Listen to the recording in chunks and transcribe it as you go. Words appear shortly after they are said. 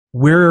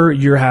where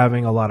you're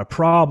having a lot of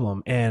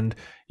problem. And,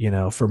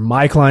 for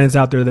my clients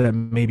out there that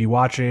may be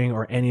watching,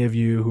 or any of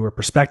you who are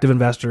prospective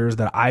investors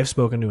that I've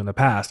spoken to in the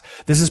past,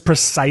 this is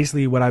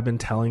precisely what I've been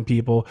telling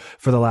people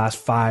for the last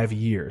 5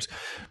 years.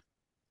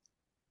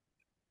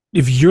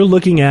 If you're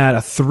looking at a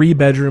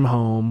 3-bedroom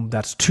home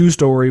that's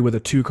 2-story with a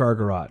 2-car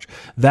garage,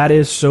 that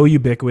is so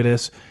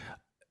ubiquitous.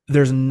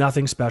 There's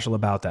nothing special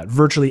about that.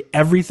 Virtually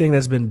everything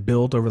that's been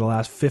built over the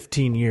last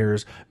 15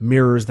 years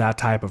mirrors that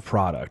type of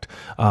product,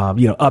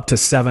 up to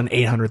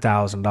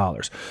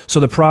 $700,000-$800,000. So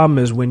the problem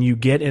is, when you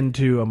get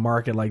into a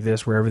market like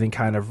this where everything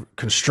kind of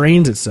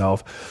constrains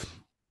itself,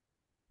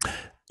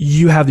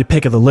 you have the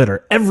pick of the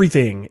litter.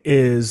 Everything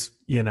is,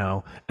 a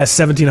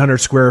 1,700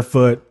 square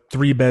foot,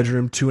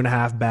 3-bedroom,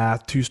 2.5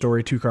 bath,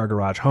 2-story, 2-car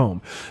garage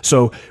home.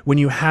 So when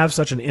you have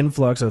such an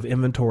influx of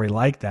inventory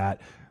like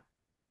that,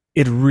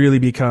 it really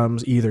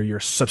becomes either you're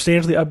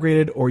substantially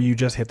upgraded or you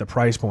just hit the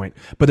price point,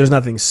 but there's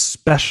nothing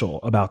special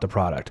about the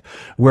product.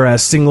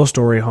 Whereas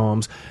single-story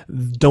homes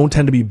don't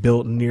tend to be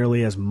built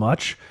nearly as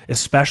much,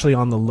 especially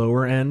on the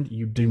lower end.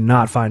 You do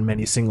not find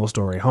many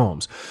single-story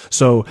homes.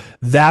 So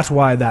that's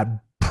why that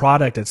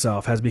product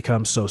itself has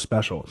become so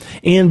special.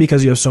 And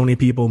because you have so many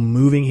people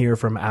moving here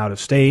from out of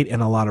state,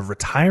 and a lot of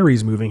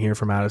retirees moving here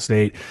from out of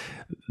state,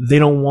 they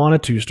don't want a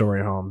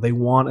 2-story home. They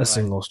want a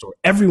single story.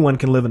 Everyone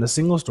can live in a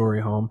single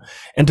story home.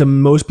 And to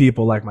most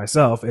people like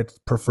myself, it's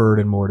preferred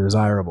and more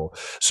desirable.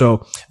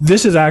 So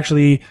this is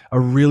actually a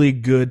really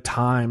good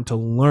time to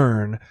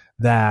learn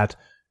that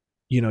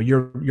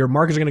your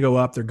markets are going to go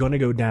up, they're going to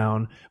go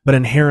down, but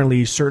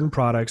inherently certain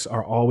products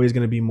are always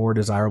going to be more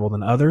desirable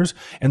than others,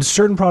 and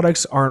certain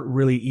products aren't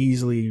really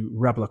easily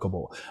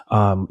replicable.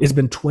 It's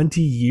been 20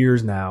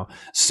 years now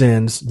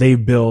since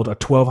they've built a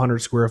 1,200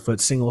 square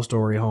foot single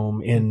story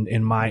home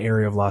in my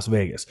area of Las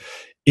Vegas.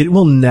 It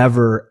will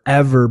never,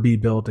 ever be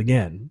built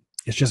again.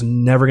 It's just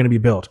never going to be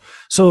built.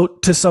 So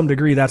to some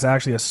degree, that's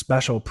actually a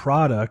special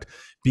product,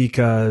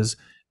 because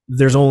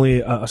there's only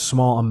a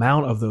small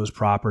amount of those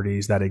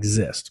properties that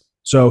exist.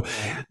 So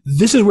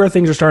this is where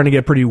things are starting to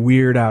get pretty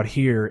weird out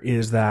here,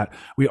 is that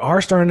we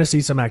are starting to see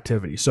some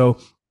activity. So